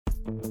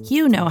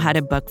You know how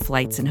to book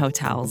flights and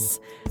hotels.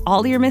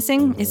 All you're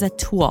missing is a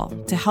tool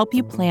to help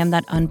you plan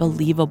that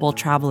unbelievable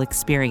travel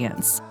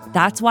experience.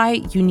 That's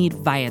why you need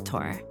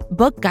Viator.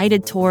 Book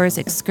guided tours,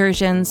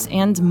 excursions,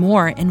 and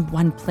more in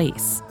one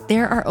place.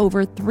 There are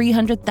over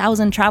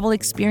 300,000 travel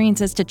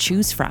experiences to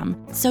choose from,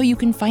 so you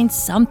can find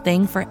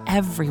something for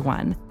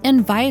everyone.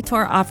 And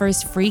Viator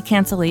offers free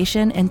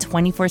cancellation and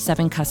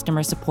 24/7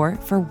 customer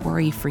support for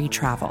worry-free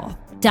travel.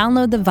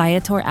 Download the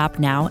Viator app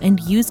now and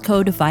use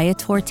code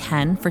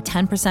Viator10 for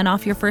 10%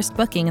 off your first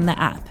booking in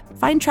the app.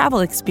 Find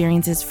travel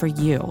experiences for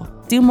you.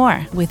 Do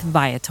more with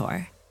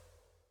Viator.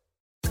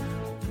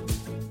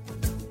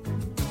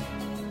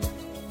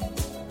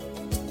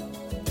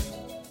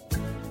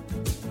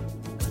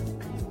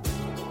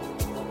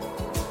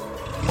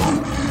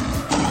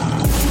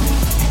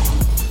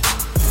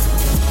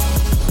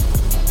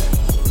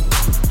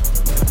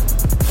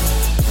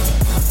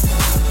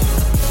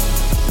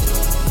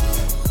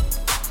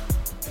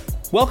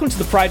 Welcome to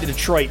the Pride of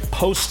Detroit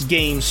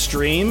post-game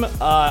stream.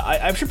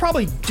 I should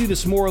probably do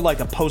this more like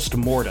a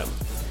post-mortem.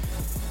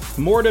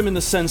 Mortem in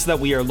the sense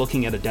that we are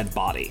looking at a dead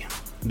body,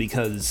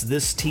 because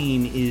this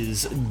team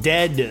is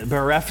dead,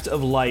 bereft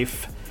of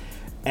life,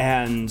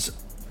 and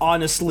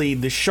honestly,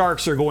 the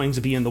Sharks are going to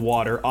be in the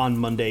water on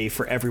Monday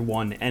for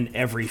everyone and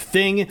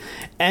everything,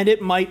 and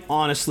it might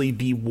honestly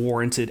be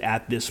warranted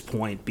at this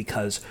point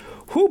because,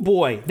 whoo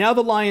boy, now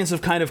the Lions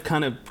have kind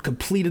of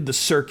completed the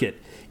circuit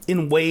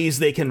in ways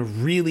they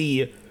can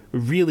really,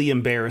 really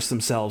embarrass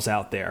themselves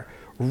out there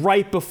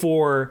right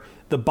before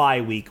the bye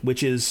week,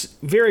 which is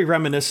very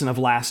reminiscent of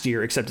last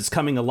year, except it's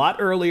coming a lot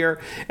earlier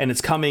and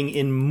it's coming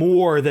in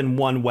more than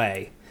one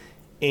way.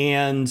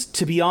 And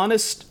to be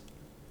honest,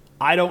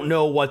 I don't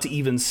know what to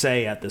even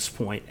say at this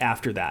point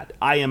after that.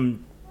 I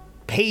am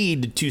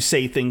paid to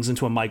say things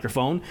into a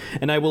microphone,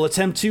 and I will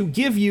attempt to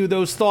give you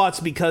those thoughts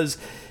because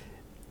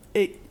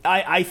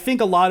I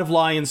think a lot of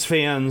Lions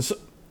fans,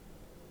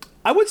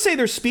 I would say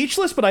they're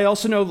speechless, but I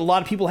also know that a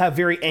lot of people have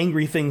very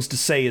angry things to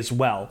say as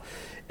well.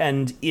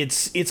 And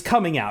it's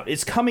coming out.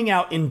 It's coming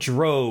out in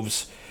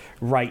droves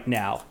right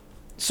now.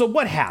 So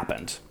what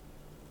happened?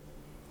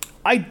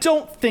 I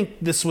don't think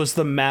this was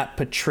the Matt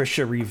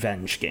Patricia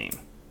revenge game.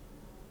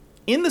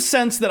 In the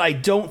sense that I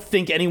don't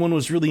think anyone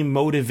was really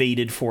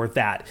motivated for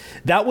that.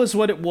 That was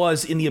what it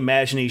was in the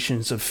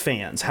imaginations of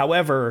fans.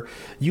 However,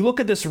 you look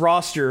at this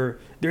roster,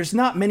 there's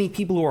not many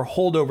people who are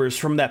holdovers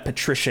from that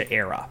Patricia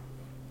era.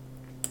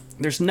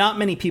 There's not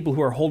many people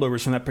who are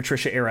holdovers from that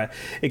Patricia era,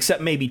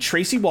 except maybe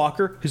Tracy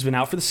Walker, who's been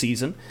out for the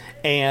season,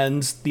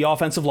 and the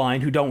offensive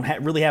line, who don't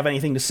really have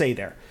anything to say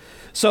there.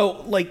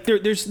 So, like,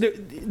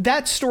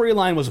 that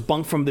storyline was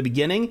bunked from the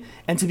beginning,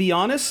 and to be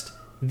honest,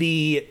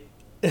 the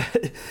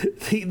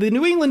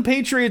New England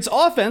Patriots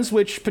offense,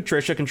 which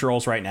Patricia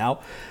controls right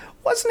now,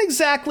 wasn't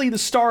exactly the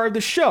star of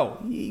the show.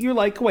 You're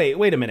like,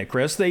 wait a minute,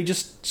 Chris. They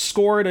just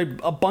scored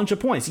a bunch of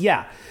points.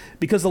 Yeah,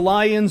 because the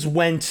Lions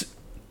went,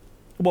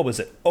 what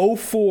was it, 0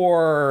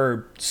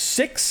 for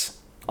 6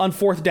 on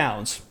fourth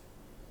downs.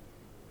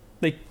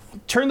 They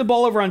turned the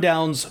ball over on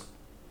downs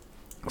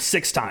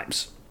 6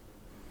 times.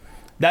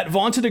 That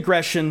vaunted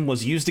aggression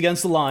was used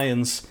against the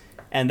Lions,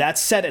 and that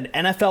set an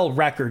NFL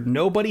record.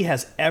 Nobody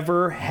has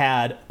ever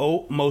had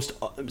almost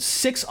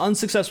 6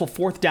 unsuccessful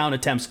fourth down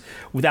attempts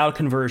without a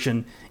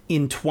conversion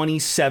in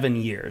 27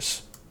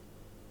 years.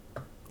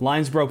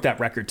 Lions broke that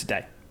record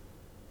today.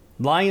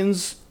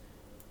 Lions,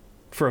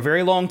 for a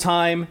very long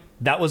time,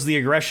 that was the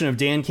aggression of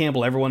Dan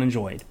Campbell everyone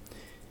enjoyed.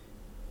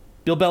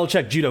 Bill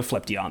Belichick judo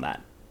flipped you on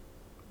that.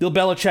 Bill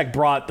Belichick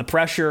brought the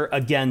pressure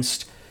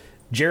against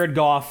Jared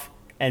Goff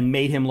and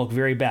made him look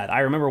very bad.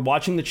 I remember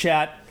watching the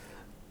chat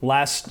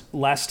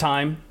last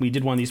time we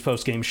did one of these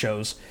post-game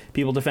shows,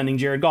 people defending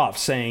Jared Goff,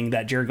 saying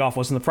that Jared Goff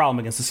wasn't the problem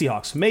against the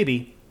Seahawks.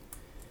 Maybe.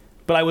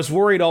 But I was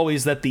worried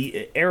always that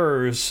the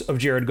errors of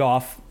Jared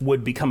Goff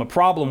would become a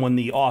problem when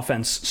the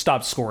offense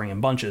stopped scoring in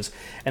bunches.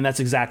 And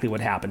that's exactly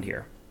what happened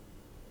here.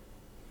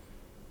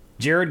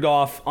 Jared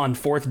Goff on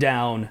fourth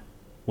down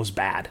was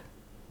bad.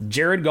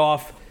 Jared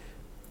Goff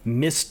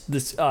missed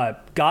this,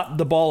 got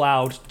the ball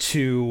out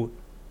to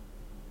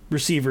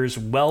receivers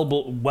well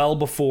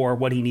before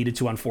what he needed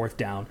to on fourth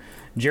down.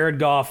 Jared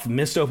Goff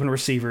missed open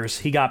receivers.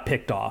 He got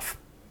picked off.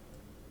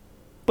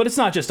 But it's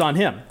not just on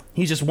him.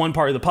 He's just one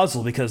part of the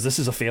puzzle because this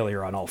is a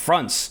failure on all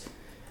fronts.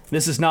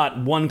 This is not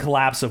one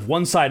collapse of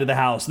one side of the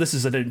house. This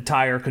is an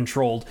entire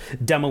controlled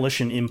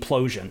demolition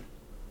implosion.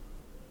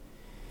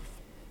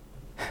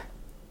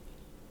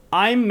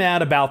 I'm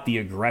mad about the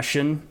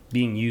aggression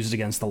being used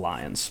against the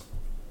Lions.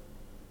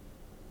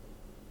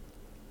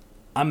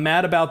 I'm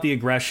mad about the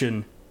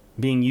aggression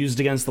being used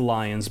against the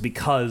Lions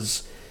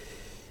because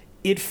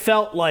it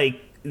felt like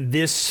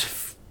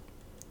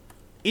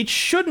it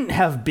shouldn't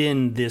have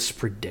been this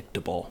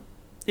predictable.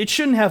 It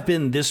shouldn't have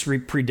been this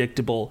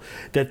predictable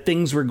that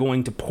things were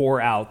going to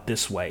pour out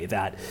this way,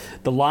 that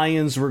the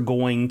Lions were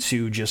going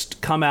to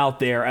just come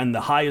out there and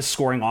the highest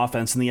scoring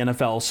offense in the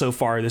NFL so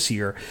far this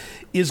year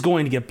is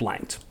going to get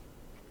blanked.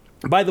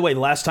 By the way, the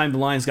last time the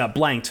Lions got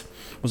blanked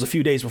was a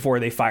few days before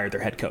they fired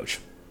their head coach.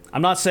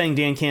 I'm not saying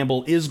Dan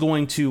Campbell is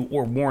going to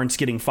or warrants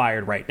getting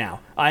fired right now.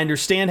 I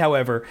understand,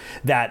 however,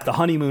 that the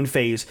honeymoon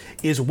phase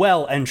is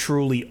well and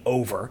truly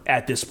over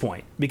at this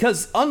point.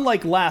 Because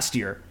unlike last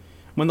year,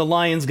 when the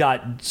Lions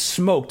got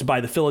smoked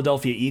by the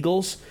Philadelphia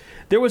Eagles,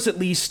 there was at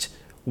least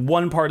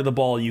one part of the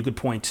ball you could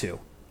point to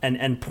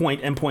and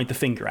point the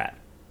finger at.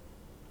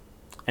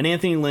 And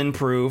Anthony Lynn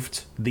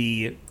proved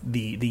the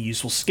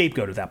useful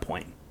scapegoat at that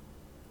point.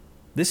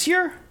 This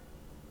year,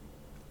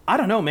 I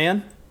don't know,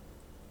 man.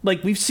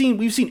 Like, we've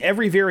seen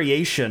every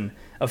variation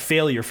of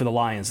failure for the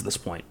Lions at this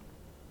point.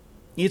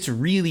 It's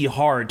really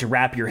hard to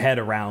wrap your head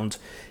around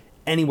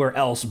anywhere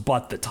else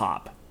but the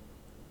top.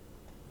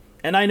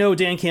 And I know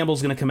Dan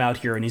Campbell's going to come out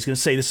here and he's going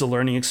to say this is a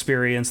learning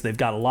experience. They've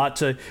got a lot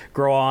to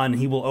grow on.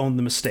 He will own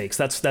the mistakes.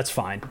 That's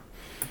fine.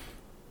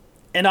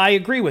 And I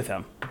agree with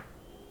him.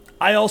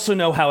 I also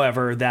know,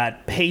 however,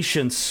 that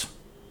patience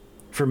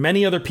for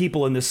many other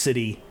people in this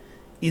city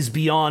is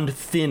beyond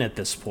thin at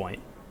this point.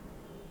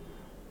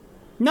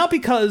 Not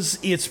because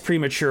it's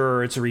premature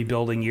or it's a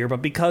rebuilding year,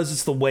 but because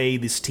it's the way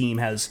this team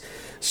has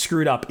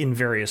screwed up in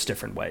various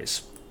different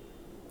ways.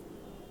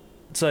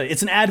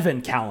 It's an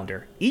advent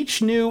calendar.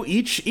 Each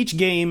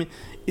game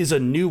is a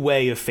new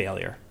way of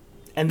failure.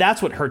 And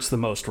that's what hurts the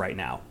most right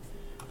now.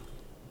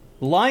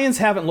 Lions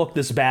haven't looked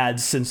this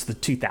bad since the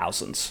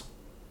 2000s.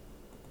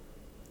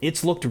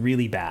 It's looked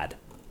really bad.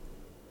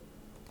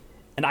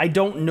 And I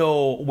don't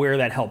know where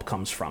that help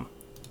comes from.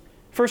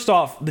 First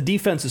off, the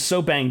defense is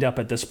so banged up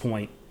at this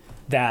point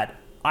that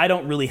I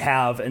don't really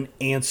have an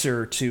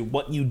answer to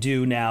what you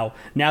do now.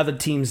 Now the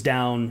team's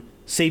down.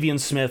 Savion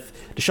Smith,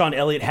 Deshaun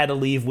Elliott had to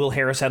leave. Will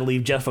Harris had to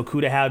leave. Jeff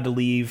Okudah had to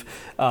leave.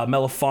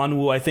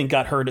 Melifonwu, I think,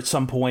 got hurt at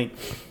some point.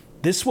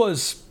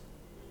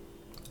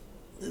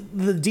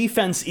 The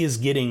defense is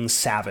getting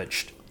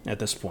savaged at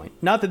this point.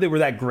 Not that they were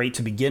that great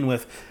to begin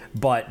with,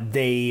 but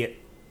the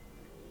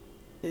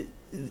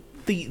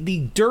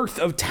dearth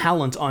of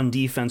talent on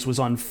defense was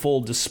on full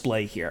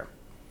display here.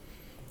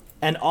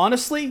 And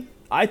honestly,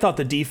 I thought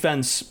the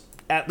defense,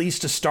 at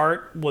least to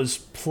start, was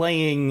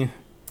playing...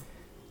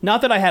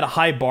 Not that I had a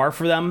high bar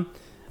for them,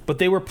 but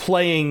they were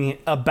playing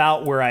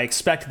about where I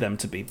expected them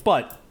to be.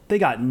 But they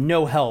got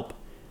no help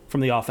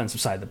from the offensive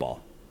side of the ball.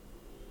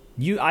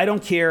 I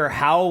don't care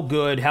how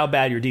good, how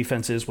bad your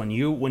defense is when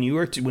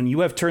you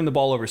have turned the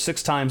ball over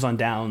 6 times on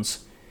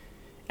downs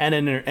and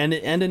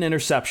an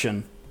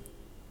interception.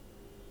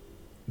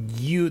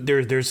 You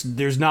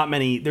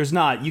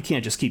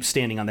can't just keep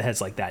standing on the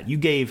heads like that. You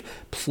gave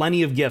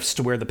plenty of gifts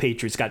to where the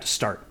Patriots got to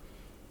start.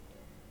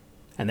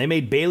 And they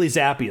made Bailey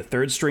Zappi, a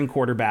third-string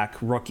quarterback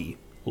rookie,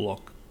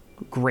 look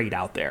great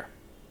out there.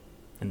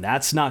 And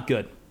that's not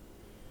good.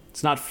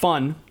 It's not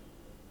fun.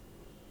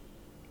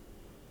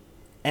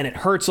 And it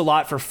hurts a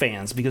lot for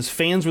fans, because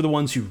fans were the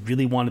ones who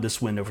really wanted this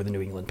win over the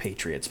New England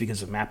Patriots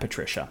because of Matt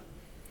Patricia.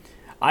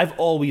 I've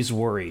always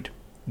worried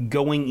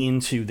going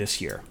into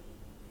this year.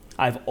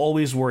 I've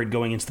always worried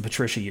going into the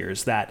Patricia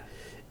years that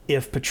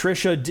if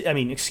Patricia...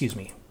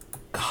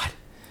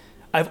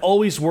 I've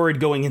always worried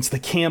going into the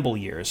Campbell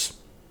years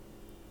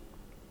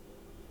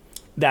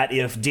that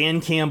if Dan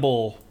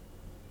Campbell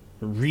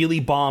really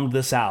bombed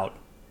this out,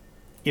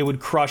 it would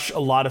crush a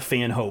lot of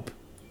fan hope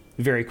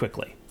very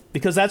quickly.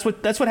 Because that's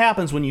what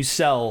happens when you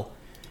sell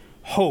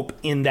hope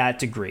in that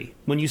degree.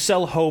 When you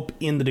sell hope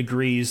in the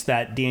degrees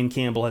that Dan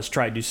Campbell has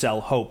tried to sell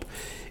hope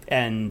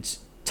and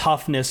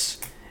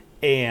toughness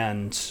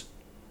and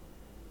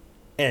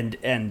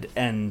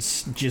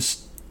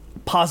just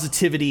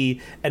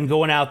positivity and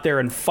going out there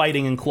and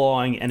fighting and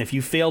clawing, and if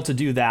you fail to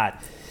do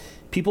that,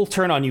 people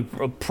turn on you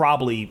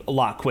probably a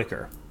lot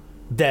quicker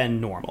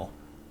than normal.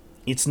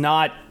 It's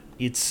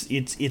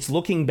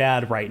looking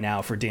bad right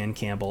now for Dan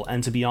Campbell,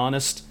 and to be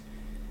honest,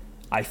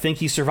 I think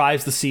he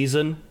survives the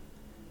season,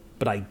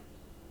 but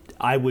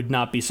I would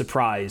not be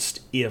surprised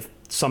if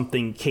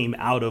something came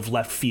out of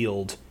left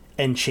field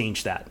and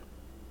changed that.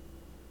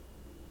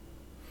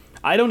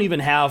 I don't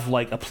even have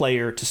like a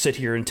player to sit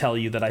here and tell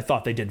you that I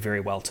thought they did very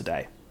well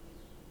today.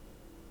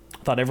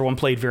 I thought everyone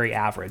played very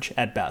average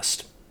at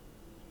best.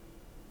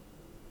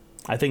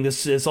 I think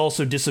this has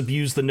also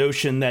disabused the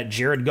notion that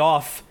Jared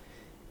Goff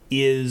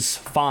is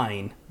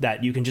fine,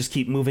 that you can just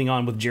keep moving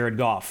on with Jared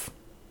Goff.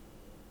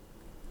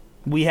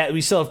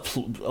 We still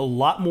have a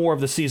lot more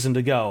of the season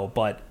to go,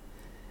 but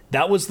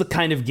that was the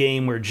kind of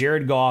game where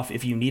Jared Goff,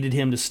 if you needed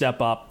him to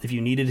step up, if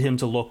you needed him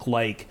to look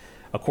like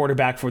a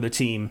quarterback for the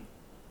team,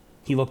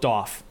 he looked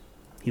off.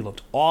 He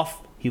looked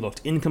off, he looked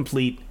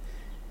incomplete,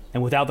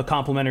 and without the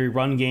complementary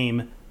run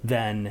game,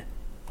 then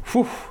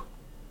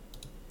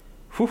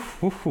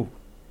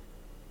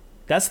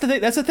That's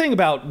the thing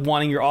about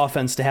wanting your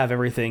offense to have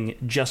everything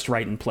just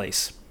right in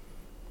place.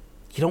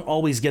 You don't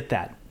always get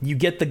that. You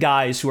get the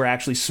guys who are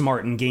actually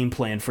smart and game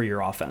plan for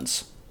your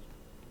offense,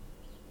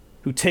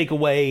 who take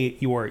away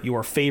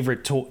your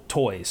favorite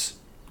toys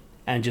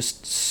and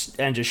just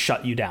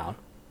shut you down.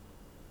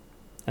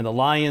 And the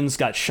Lions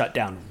got shut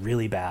down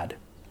really bad.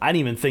 I didn't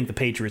even think the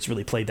Patriots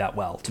really played that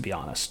well, to be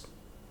honest.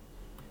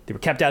 They were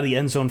kept out of the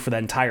end zone for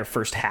that entire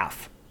first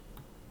half.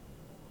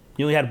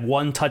 You only had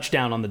one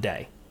touchdown on the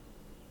day.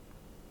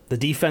 The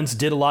defense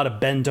did a lot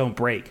of bend, don't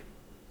break.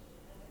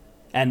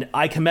 And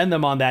I commend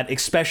them on that,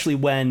 especially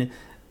when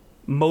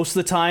most of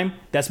the time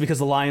that's because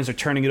the Lions are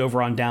turning it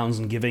over on downs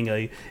and giving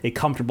a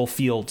comfortable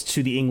field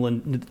to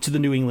the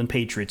New England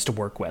Patriots to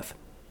work with.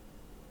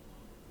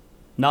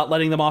 Not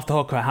letting them off the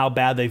hook on how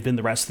bad they've been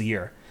the rest of the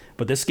year.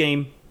 But this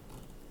game,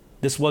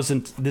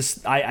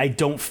 I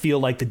don't feel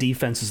like the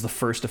defense is the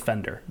first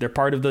offender. They're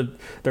part of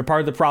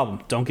the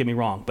problem, don't get me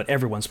wrong, but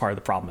everyone's part of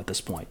the problem at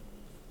this point.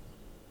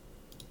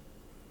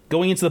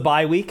 Going into the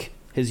bye week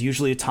is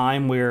usually a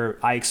time where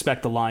I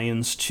expect the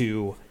Lions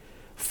to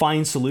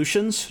find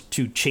solutions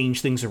to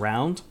change things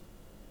around.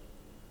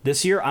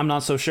 This year, I'm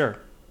not so sure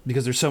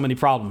because there's so many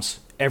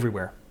problems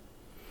everywhere.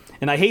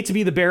 And I hate to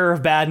be the bearer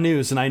of bad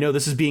news, and I know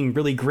this is being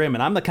really grim,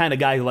 and I'm the kind of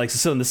guy who likes to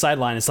sit on the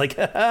sideline. It's like,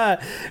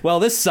 well,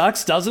 this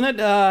sucks, doesn't it?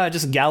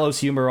 Just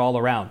gallows humor all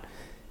around.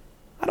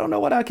 I don't know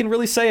what I can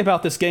really say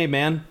about this game,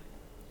 man.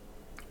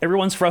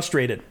 Everyone's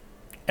frustrated.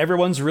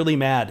 Everyone's really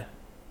mad.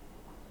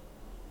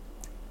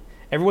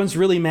 Everyone's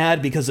really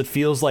mad because it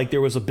feels like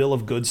there was a bill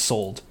of goods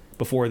sold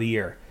before the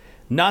year.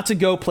 Not to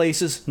go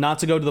places, not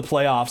to go to the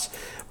playoffs,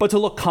 but to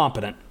look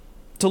competent,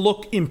 to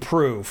look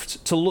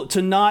improved,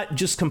 to not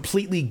just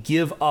completely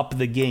give up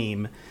the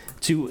game,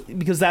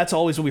 because that's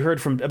always what we heard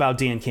about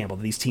Dan Campbell,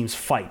 that these teams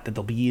fight, that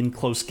they'll be in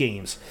close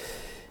games.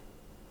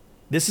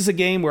 This is a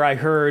game where I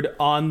heard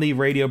on the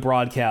radio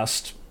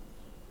broadcast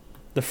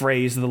the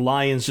phrase, the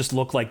Lions just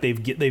look like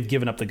they've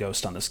given up the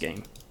ghost on this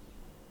game.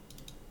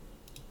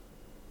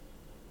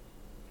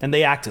 And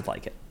they acted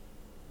like it.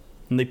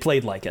 And they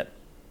played like it.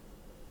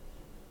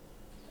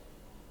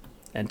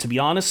 And to be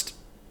honest,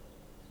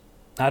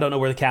 I don't know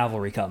where the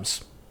cavalry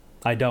comes.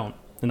 I don't.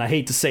 And I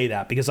hate to say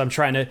that because I'm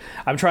trying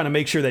to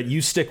make sure that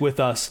you stick with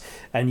us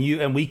and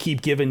we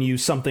keep giving you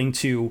something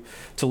to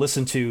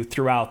listen to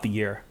throughout the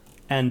year.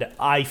 And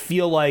I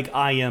feel like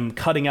I am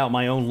cutting out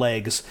my own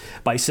legs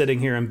by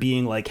sitting here and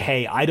being like,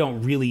 hey, I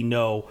don't really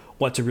know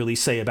what to really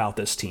say about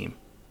this team.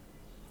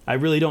 I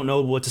really don't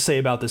know what to say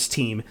about this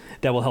team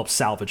that will help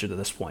salvage it to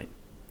this point.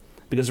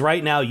 Because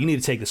right now, you need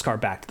to take this car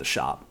back to the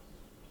shop.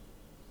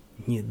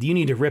 You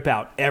need to rip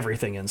out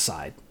everything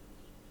inside.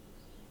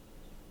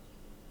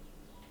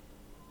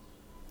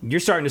 You're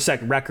starting to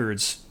set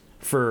records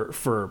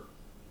for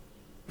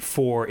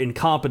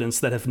incompetence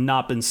that have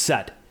not been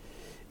set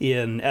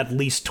in at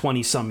least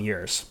 20-some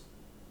years.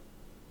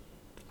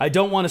 I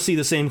don't want to see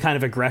the same kind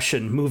of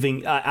aggression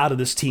moving out of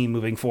this team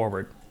moving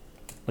forward.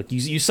 Like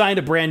you signed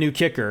a brand new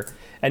kicker,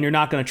 and you're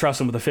not going to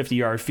trust him with a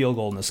 50-yard field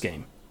goal in this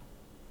game.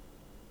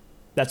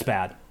 That's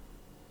bad.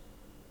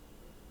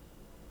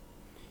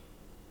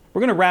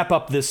 We're going to wrap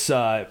up this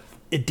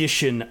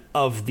edition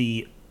of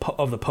the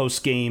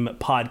post-game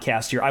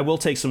podcast here. I will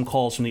take some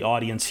calls from the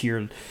audience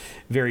here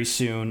very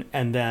soon,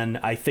 and then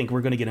I think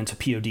we're going to get into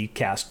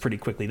PODcast pretty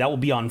quickly. That will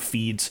be on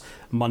feeds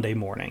Monday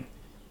morning.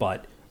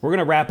 But we're going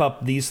to wrap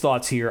up these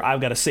thoughts here. I've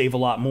got to save a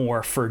lot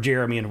more for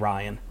Jeremy and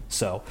Ryan.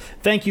 So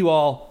thank you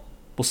all.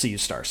 We'll see you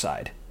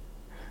Starside.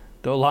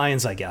 Go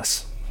Lions, I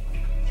guess.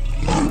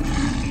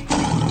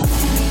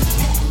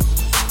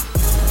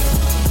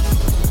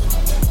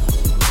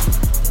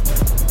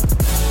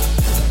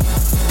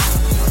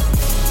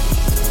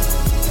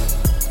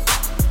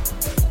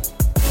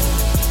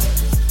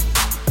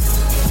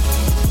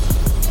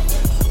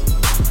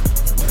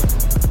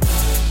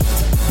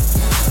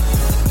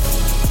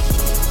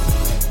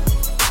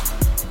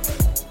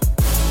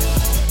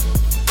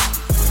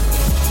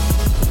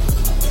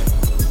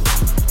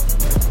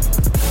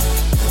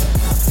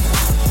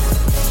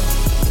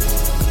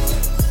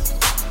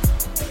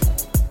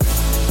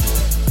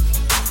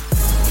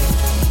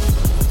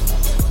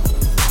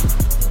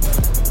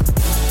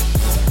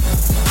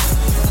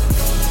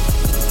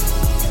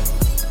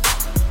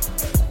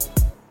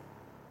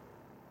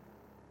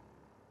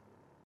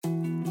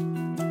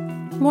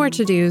 More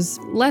to-dos,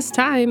 less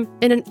time,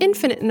 and an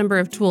infinite number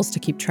of tools to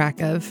keep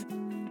track of.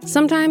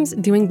 Sometimes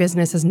doing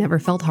business has never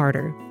felt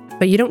harder,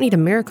 but you don't need a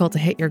miracle to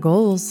hit your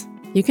goals.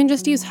 You can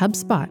just use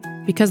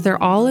HubSpot, because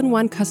their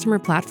all-in-one customer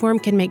platform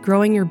can make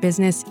growing your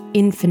business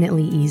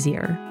infinitely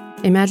easier.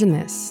 Imagine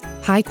this: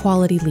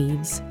 high-quality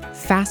leads,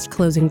 fast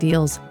closing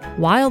deals,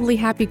 wildly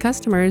happy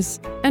customers,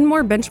 and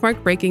more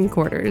benchmark-breaking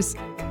quarters.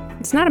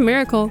 It's not a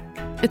miracle,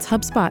 it's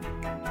HubSpot.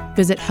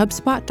 Visit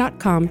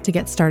HubSpot.com to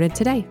get started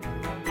today.